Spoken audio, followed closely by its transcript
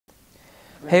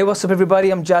Hey, what's up everybody?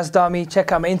 I'm Jaz Dhami.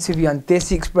 Check out my interview on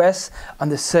Desi Express on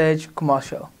the Surj Kumar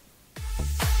Show.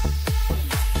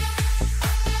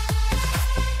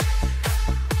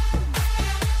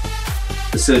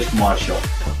 The Surj Kumar Show.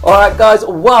 Alright guys,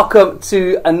 welcome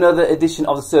to another edition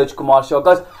of the Surj Kumar Show.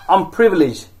 Guys, I'm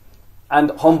privileged and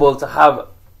humbled to have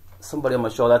somebody on my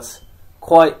show that's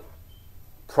quite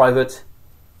private.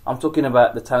 I'm talking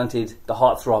about the talented, the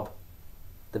heartthrob,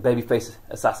 the babyface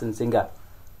assassin singer,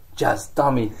 Jaz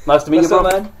Dhami. Nice to meet you, bro.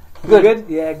 What's up, man? Good? Good?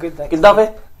 Yeah, good, thanks. Good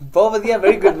stuff, Both, yeah,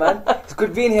 very good, man. It's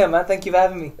good being here, man. Thank you for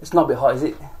having me. It's not a bit hot, is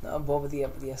it? No, both, yeah,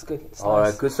 but yeah, it's good. It's Alright,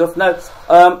 nice. good stuff. Now,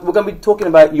 we're going to be talking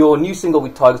about your new single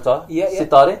with Tiger Star, Yeah.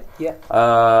 Sitare. Yeah.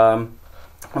 And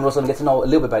we're also going to get to know a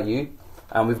little bit about you.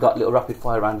 And we've got a little rapid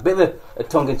fire round, a bit of a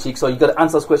tongue-in-cheek, so you've got to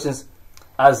answer those questions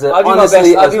as I'll do my honestly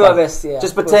best. I'll as do my fun. best, yeah.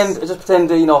 Just pretend,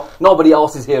 you know, nobody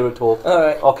else is here at all.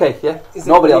 Alright. Okay, yeah. Is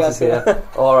Nobody anybody else is here.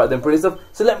 All right, then, brilliant stuff.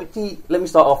 So let me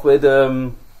start off with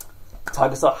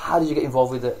Tiger Star. How did you get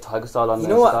involved with Tiger Star? On You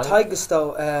know what, Sitare? Tiger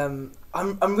Star,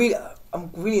 I'm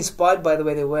really inspired by the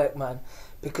way they work, man,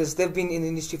 because they've been in the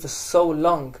industry for so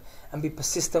long and be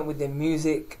persistent with their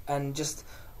music and just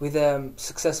with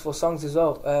successful songs as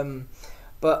well.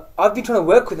 But I've been trying to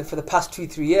work with them for the past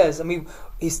 2-3 years. I mean,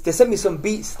 they sent me some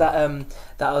beats that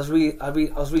I was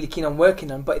really keen on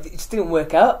working on, but it just didn't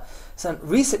work out. So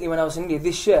recently, when I was in India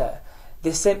this year,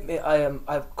 they sent me.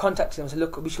 I contacted them and said,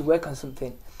 "Look, we should work on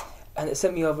something," and it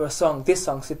sent me over a song. This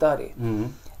song, Sitare. Mm-hmm.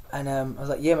 And I was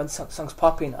like, yeah man, this song's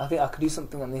popping. I think I could do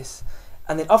something on this.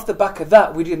 And then off the back of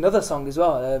that, we did another song as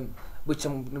well, which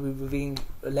I'm going to be revealing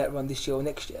later on this year or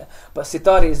next year. But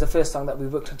Sitare is the first song that we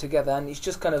worked on together, and it's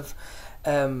just kind of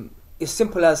as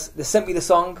simple as they sent me the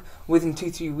song. Within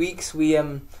 2-3 weeks, we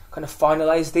kind of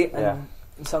finalised it, and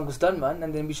the song was done, man.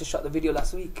 And then we just shot the video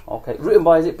last week. Okay, written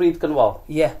by, is it Preet Kanwal?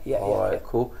 Yeah. All right, yeah.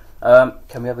 cool.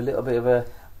 Can we have a little bit of a?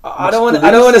 I don't want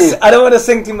to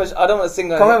sing too much. I don't want to sing.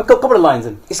 Come on, a couple of lines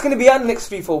in. It's going to be out in the next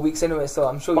 3-4 weeks anyway, so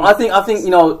I'm sure. But I think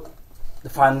you know, the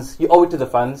fans. You owe it to the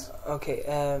fans. Okay.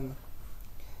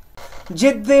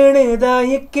 जिद्दने दा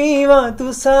यकीवा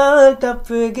तू साल टप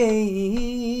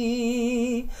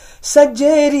गई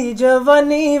सजेरी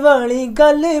जवानी वाली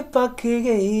गल पक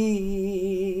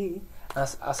गई.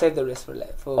 I'll save the rest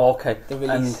for Okay. the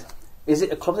release. And is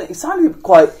it a club thing? It sounded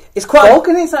quite. It's quite folk,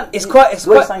 innit? It's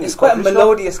quite a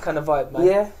melodious kind of vibe, man.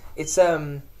 Yeah. It's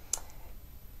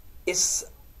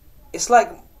like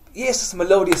it's just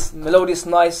melodious,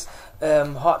 nice,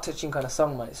 heart-touching kind of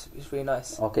song, man. It's really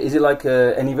nice. Okay. Is it like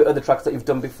any of the other tracks that you've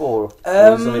done before?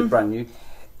 Or is something brand new?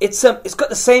 It's got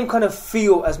the same kind of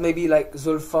feel as maybe like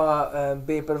Zulfa,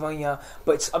 Be Parvanya,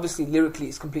 but it's obviously lyrically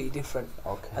it's completely different.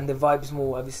 Okay. And the vibe is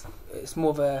more obviously it's more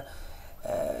of a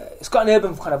it's got an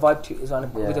urban kind of vibe to it as well,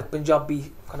 with a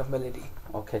Punjabi kind of melody.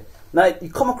 Okay. Now you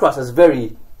come across as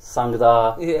very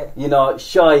sangda, Yeah. you know,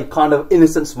 shy, kind of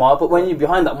innocent smile, but when you're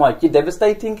behind that mic, you're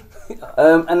devastating.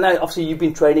 And now obviously you've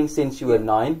been training since you were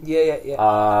 9. Yeah.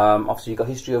 Obviously you've got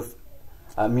history of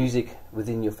music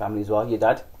within your family as well. Your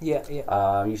dad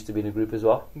used to be in a group as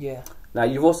well. Yeah. Now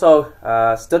you've also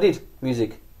studied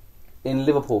music in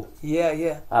Liverpool.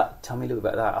 Yeah. Tell me a little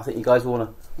bit about that. I think you guys want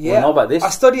to know about this. I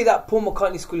studied at Paul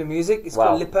McCartney School of Music. It's Wow.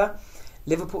 called LIPA,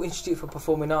 Liverpool Institute for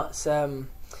Performing Arts.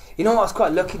 You know what? I was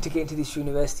quite lucky to get into this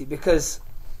university because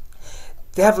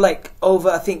they have like over,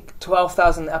 I think,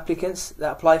 12,000 applicants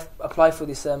that apply for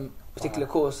this particular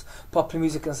course, Popular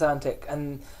Music and Sound Tech,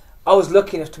 and I was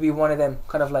lucky enough to be one of them,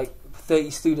 kind of like 30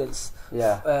 students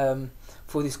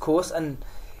for this course. And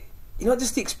you know,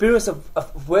 just the experience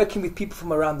of working with people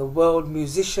from around the world,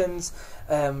 musicians,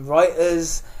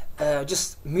 writers,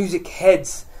 just music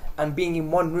heads, and being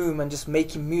in one room and just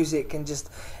making music, and just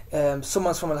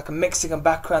someone's from like a Mexican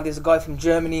background, there's a guy from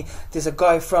Germany, there's a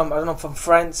guy from from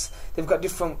France. They've got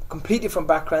completely different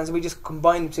backgrounds, and we just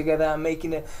combine them together and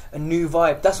making a new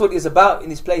vibe. That's what it's about in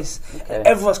this place. Okay.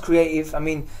 Everyone's creative. I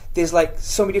mean, there's like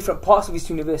so many different parts of this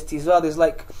university as well.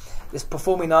 There's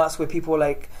performing arts where people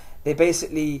they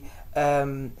basically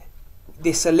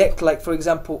they select, like, for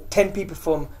example, 10 people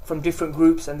from different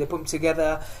groups, and they put them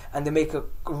together and they make a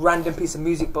random piece of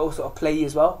music, but also a play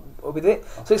as well with it.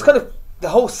 Okay. So it's kind of, the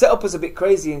whole setup was a bit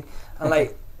crazy, and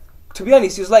like, to be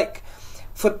honest, it was like,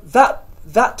 for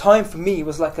that time for me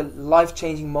was like a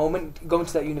life-changing moment going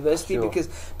to that university. Sure. Because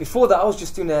before that I was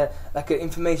just doing an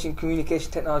information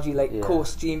communication technology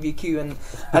course, GMVQ, and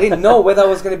I didn't know whether I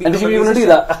was going to be. And did you even want to do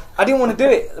that? I didn't want to do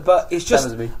it, but it's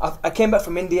just me. I came back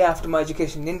from India after my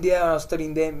education in India, and I was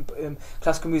studying there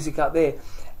classical music out there,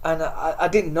 and I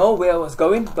didn't know where I was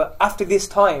going. But after this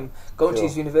time going to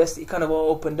his university, it kind of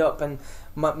all opened up, and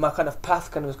my kind of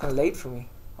path was kind of laid for me.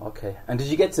 Okay. And did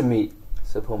you get to meet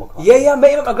Sir Paul McCartney. Yeah, I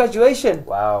met him at my graduation.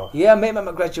 Wow. Yeah, I met him at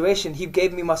my graduation. He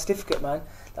gave me my certificate, man.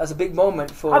 That was a big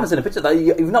moment for... I haven't seen a picture of that.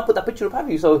 You've not put that picture up,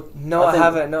 have you? So No, I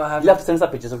haven't. You'll have to send us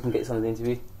that picture so we can get some of the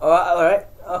interview. Alright.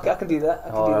 Okay, I can do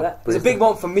that. It's a big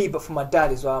moment for me, but for my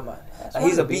dad as well, man.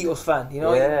 He's a Beatles fan, you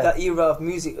know? Yeah. That era of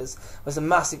music was a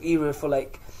massive era for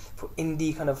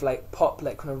indie kind of like pop,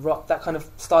 like kind of rock, that kind of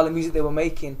style of music they were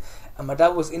making. And my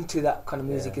dad was into that kind of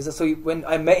music. Yeah. So when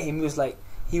I met him,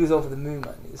 he was over the moon,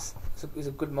 man. It was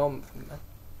a good moment for me, man.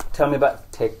 Tell me about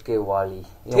Teke Wali.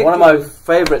 One of my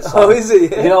favourite songs. Oh, is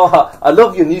it? Yeah. You know what? I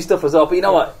love your new stuff as well. But you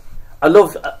know what? I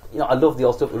love the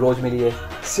old stuff with Roger Millier.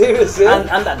 Seriously? And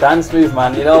that dance move,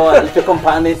 man. You know what? If you're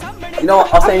compounding, you know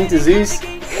what? I was saying to Zeus.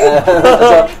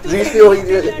 So Zeus feel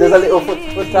there's a little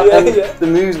foot tap and the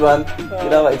moves, man. You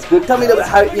know, it's good. Tell me about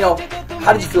how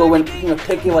how did you feel when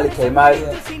Teke Wali came out?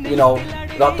 You know,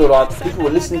 people were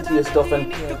listening to your stuff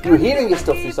and you were hearing your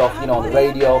stuff yourself. You know, on the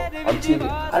radio, on TV.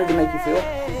 How did it make you feel?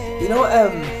 You know,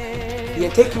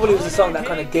 Take You Willie was a song that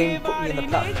kind of put me in the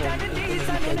platform in the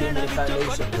UK doing the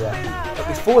foundation. Yeah. But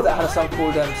before that, I had a song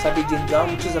called Sadi Jinjam,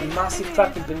 which is a massive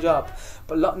track in Punjab,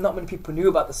 but not many people knew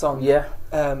about the song. Yeah.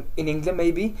 In England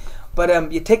maybe, but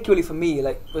Take You Willie for me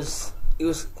was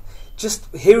just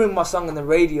hearing my song on the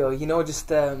radio. You know, just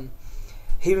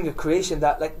hearing a creation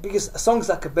that because a song's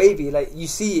like a baby. Like you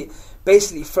see it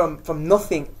basically from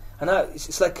nothing. And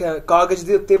it's like kagaj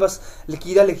de utte bas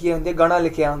likira likhiya hunde gana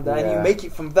likhiya hunda, and you make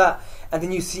it from that, and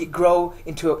then you see it grow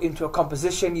into a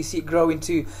composition. You see it grow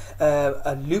into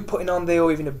a loop putting on there,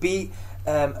 or even a beat.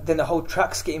 Then the whole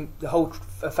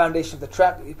foundation of the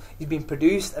track is being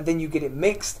produced, and then you get it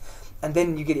mixed, and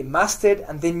then you get it mastered,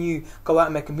 and then you go out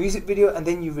and make a music video, and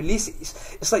then you release it.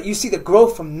 It's like you see the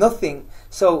growth from nothing.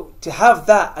 So to have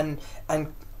that and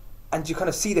you kind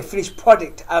of see the finished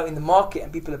product out in the market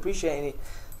and people appreciating it.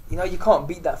 You know, you can't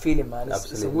beat that feeling, man.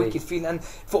 It's a wicked feeling. And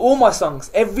for all my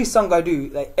songs, every song I do,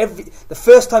 the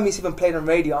first time it's even played on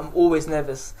radio, I'm always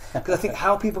nervous because I think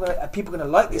how are people gonna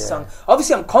like this song?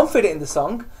 Obviously, I'm confident in the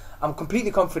song. I'm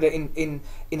completely confident in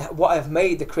what I've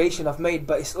made, the creation I've made.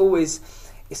 But it's always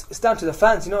it's down to the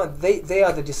fans. You know, they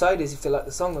are the deciders if they like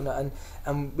the song or not.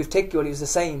 And with Take You All, it was the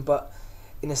same, but.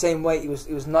 In the same way, it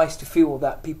was nice to feel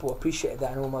that people appreciated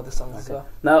that and all my other songs as well.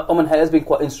 Now, Hair has been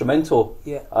quite instrumental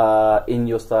in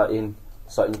your starting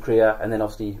career, and then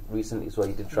obviously recently as well,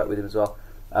 you did a track with him as well.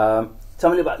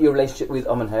 Tell me about your relationship with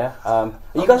Hair. Are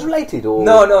you guys related? Or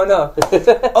No. I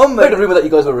heard a rumour that you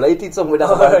guys were related somewhere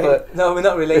down the road. No, we're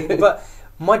not related. But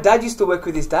my dad used to work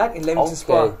with his dad in Leamington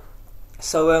Spa.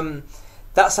 So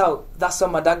that's how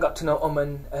my dad got to know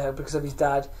Oman because of his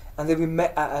dad. And then we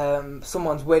met at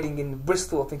someone's wedding in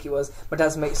Bristol, I think it was. My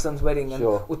dad's mate's son's wedding. And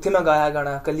and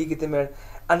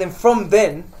then from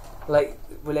then,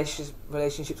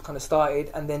 relationships kind of started.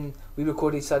 And then we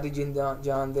recorded Sadi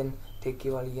Jinjam, then Take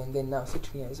You Wali, and then now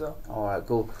Sitting as well. Alright,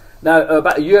 cool. Now,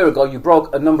 about a year ago, you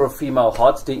broke a number of female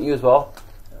hearts, didn't you, as well?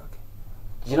 Okay.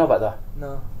 Did you know about that?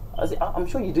 No. I'm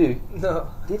sure you do. No.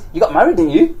 Did you got married,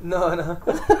 didn't you? No.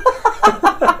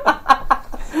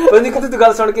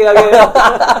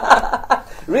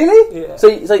 Really? Yeah. So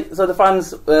the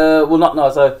fans will not know.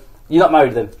 So you're not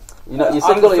married then? You're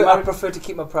single. I prefer to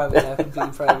keep my private life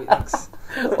completely private. Thanks.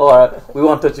 All right, we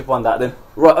won't touch upon that then.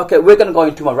 Right. Okay, we're going to go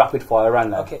into my rapid fire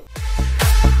round now. Okay.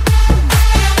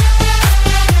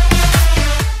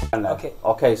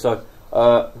 Okay. So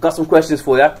got some questions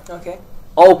for you. Okay.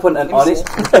 Open and honest.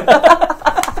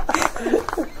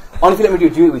 Only if you let me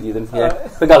do it with you then. Yeah.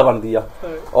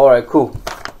 Alright, cool.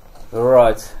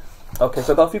 Right. Okay,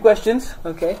 so I got a few questions.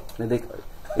 Okay.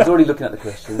 He's already looking at the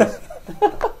questions.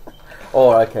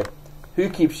 Alright, okay. Who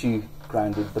keeps you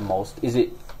grounded the most? Is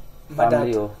it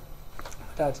family or? My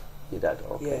dad. Your dad,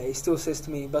 okay. Yeah, he still says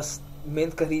to me, "Bas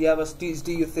mehnat kariya, bas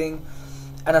do your thing."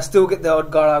 And I still get the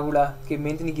odd gala gula ke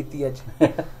mehnat nahi kiti aaj.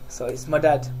 So it's my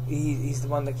dad. He's the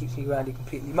one that keeps me grounded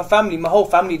completely. My whole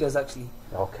family does actually.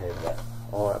 Okay, yeah.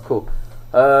 Alright, cool.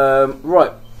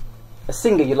 Right. A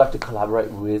singer you'd like to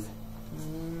collaborate with?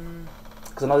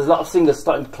 Because I know there's a lot of singers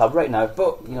starting to collaborate now.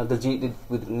 But Diljit did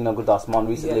with Gurdas Mann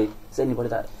recently. Is there anybody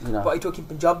that But are you talking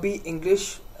Punjabi,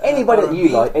 English? Anybody that you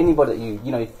like, anybody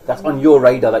that that's on your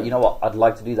radar that what I'd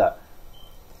like to do that.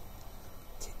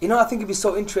 I think it'd be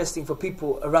so interesting for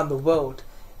people around the world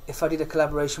if I did a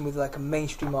collaboration with like a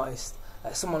mainstream artist,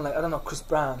 like someone like Chris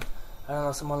Brown,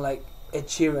 someone like Ed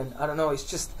Sheeran. I don't know. It's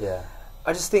just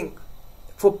I just think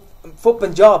for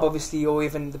Punjab obviously, or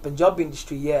even the Punjabi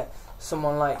industry,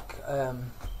 someone like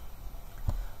trying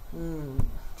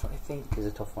to think. It's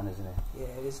a tough one, isn't it? Yeah,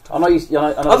 it is tough. I know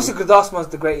obviously Gurdas Mann's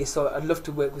the greatest, so I'd love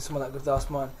to work with someone like Gurdas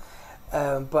Mann.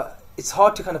 But it's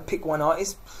hard to kind of pick one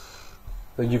artist.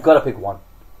 But you've got to pick one.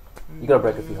 You got to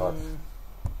break a few hearts.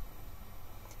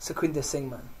 Sukhwinder Singh,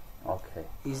 man. Okay.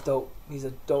 He's dope. He's a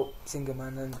dope singer,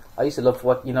 man. And I used to love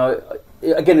what, you know,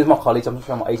 again, with my colleagues, I'm not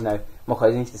sure my age now. My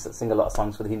colleagues used to sing a lot of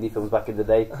songs for the Hindi films back in the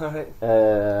day. alright.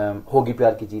 Hogi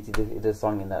Pyar Ki Jeet, he did a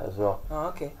song in that as well. Oh,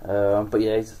 okay. But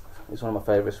yeah, he's one of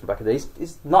my favourites from back in the day.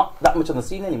 He's not that much on the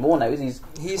scene anymore now, is he?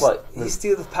 He's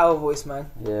still the power voice, man.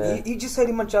 Yeah. You just heard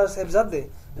him on Jaz Dhami.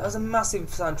 That was a massive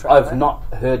soundtrack. I've man. not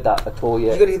heard that at all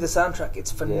yet. You got to hear the soundtrack.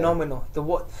 It's phenomenal.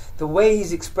 The way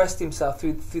he's expressed himself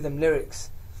through them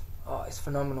lyrics. Oh, it's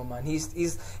phenomenal, man. He's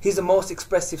the most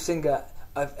expressive singer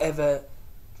I've ever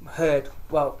heard.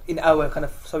 Well, in our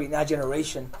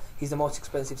generation, he's the most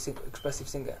expressive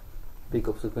singer. Big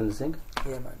up to Sukhwinder Singh.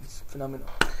 Yeah, man, it's phenomenal.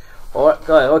 Alright,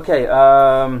 guys, okay.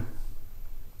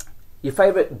 Your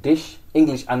favourite dish,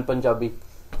 English and Punjabi?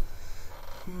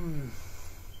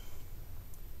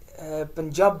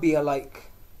 Punjabi, I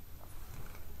like.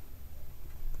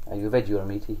 Are you a veggie or a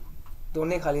meaty?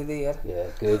 Doone kha liye yaar. Yeah,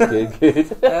 good.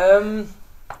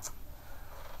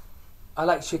 I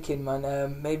like chicken, man.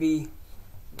 Maybe,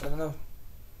 I don't know.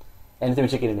 Anything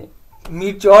with chicken in it?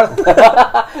 Meat jar.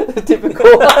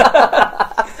 Typical.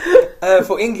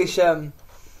 For English, you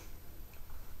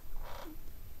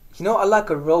know, I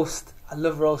like a roast. I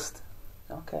love roast.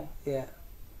 Okay. Yeah.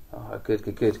 Alright,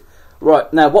 good.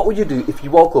 Right, now what would you do if you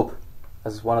woke up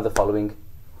as one of the following?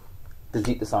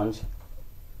 Diljit Dosanjh.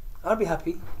 I'd be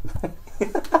happy.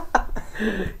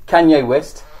 Kanye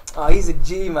West. Oh, he's a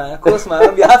G, man. Of course, man.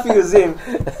 I'd be happy with him.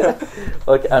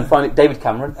 Okay, and finally, David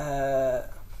Cameron.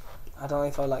 I don't know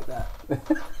if I like that.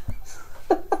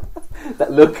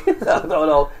 That look.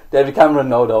 No. David Cameron,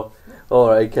 no.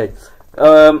 Alright, okay.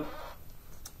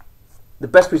 The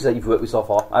best producer that you've worked with so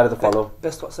far, out of the follow.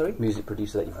 Best what, sorry? Music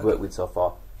producer that you've worked with so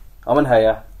far. Aman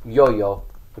Haya, Yo-Yo,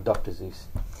 or Dr. Zeus.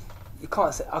 I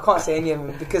can't say any of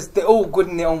them because they're all good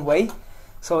in their own way.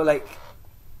 So like,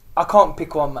 I can't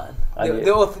pick one, man. They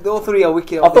all three are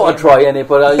wicked. I thought I'd try any,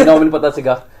 but you know what I mean. But that's a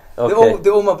guy. Okay.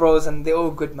 They're all my bros, and they're all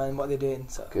good, man. What they're doing.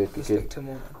 So good. Respect to them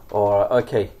all, man. Alright,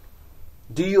 okay.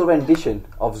 Do your rendition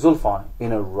of Zulfan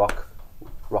in a rock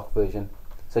version.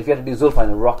 So if you had to do Zulfan in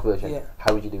a rock version,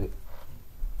 how would you do it?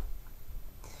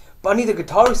 But I need a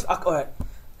guitarist. Alright.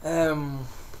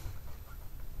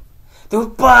 Tu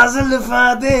puzzle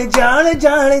fade jaan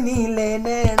neele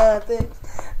naina te.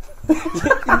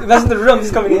 Imagine the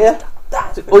drums coming in.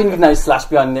 All you need now is Slash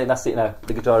behind it, and that's it now,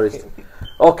 the guitarist.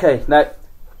 Okay, now,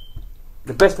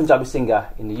 the best Punjabi singer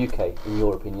in the UK, in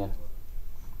your opinion?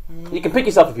 You can pick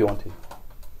yourself if you want to.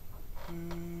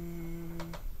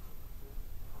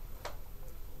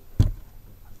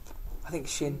 I think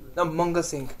Shin. No, Mangal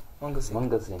Singh.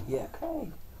 Yeah.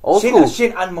 Okay. Old school.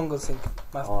 Shin and Mangal Singh.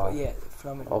 Yeah,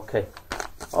 phenomenal. Okay.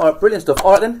 Alright, brilliant stuff.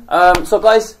 Alright then. So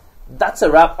guys, that's a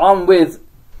wrap. I'm with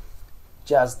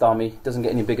Jaz Dhami. Doesn't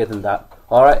get any bigger than that.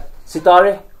 Alright.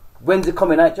 Sitare, when's it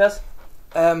coming out, Jaz?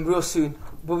 Real soon.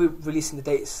 We'll be releasing the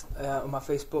dates on my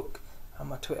Facebook, on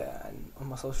my Twitter, and on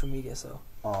my social media. So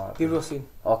be real soon.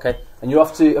 Okay. And you're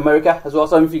off to America as well.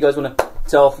 So if you guys want to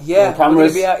tell the we're cameras. going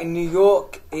to be out in New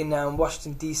York, in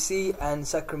Washington DC, and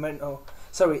Sacramento.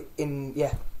 Sorry, in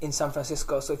San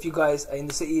Francisco. So if you guys are in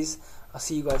the cities, I'll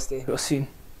see you guys there real soon.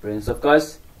 Brilliant stuff,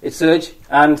 guys. It's Surj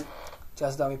and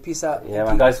Jaz Dhami. Peace out. Yeah,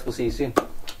 man, guys. We'll see you soon.